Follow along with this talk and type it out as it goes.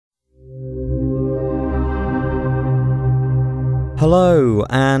Hello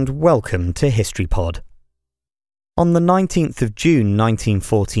and welcome to History Pod. On the 19th of June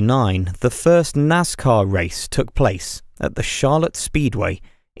 1949, the first NASCAR race took place at the Charlotte Speedway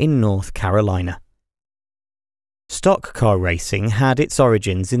in North Carolina. Stock car racing had its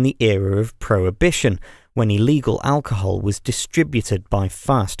origins in the era of Prohibition, when illegal alcohol was distributed by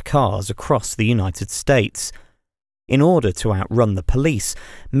fast cars across the United States. In order to outrun the police,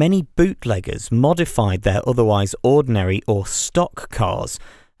 many bootleggers modified their otherwise ordinary or stock cars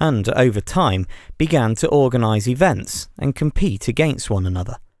and, over time, began to organise events and compete against one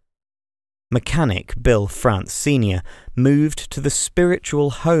another. Mechanic Bill France Sr. moved to the spiritual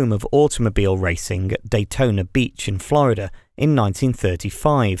home of automobile racing at Daytona Beach in Florida in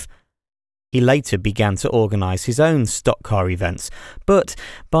 1935. He later began to organise his own stock car events, but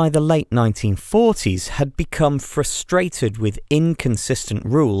by the late 1940s had become frustrated with inconsistent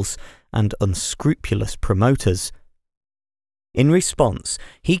rules and unscrupulous promoters. In response,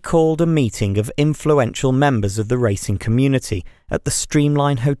 he called a meeting of influential members of the racing community at the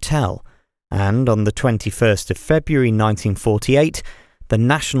Streamline Hotel, and on the 21st of February 1948, the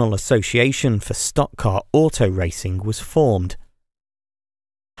National Association for Stock Car Auto Racing was formed.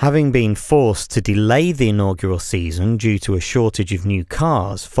 Having been forced to delay the inaugural season due to a shortage of new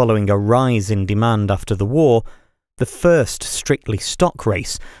cars following a rise in demand after the war, the first Strictly Stock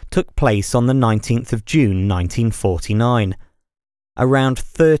race took place on the 19th of June 1949. Around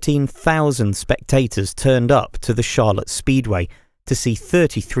 13,000 spectators turned up to the Charlotte Speedway to see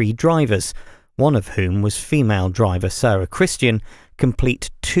 33 drivers, one of whom was female driver Sara Christian,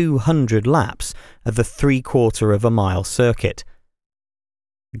 complete 200 laps of the 3/4 of a mile circuit.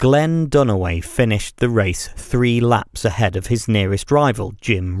 Glenn Dunaway finished the race 3 laps ahead of his nearest rival,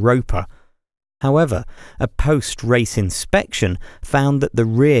 Jim Roper. However, a post-race inspection found that the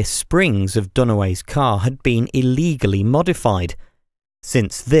rear springs of Dunaway's car had been illegally modified.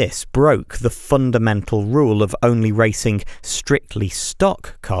 Since this broke the fundamental rule of only racing strictly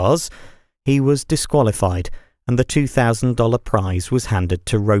stock cars, he was disqualified and the $2,000 prize was handed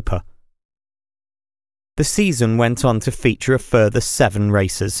to Roper. The season went on to feature a further 7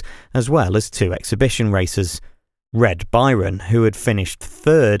 races, as well as 2 exhibition races. Red Byron, who had finished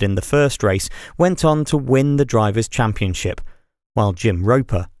 3rd in the first race, went on to win the Drivers' Championship, while Jim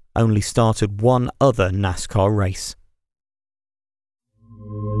Roper only started one other NASCAR race.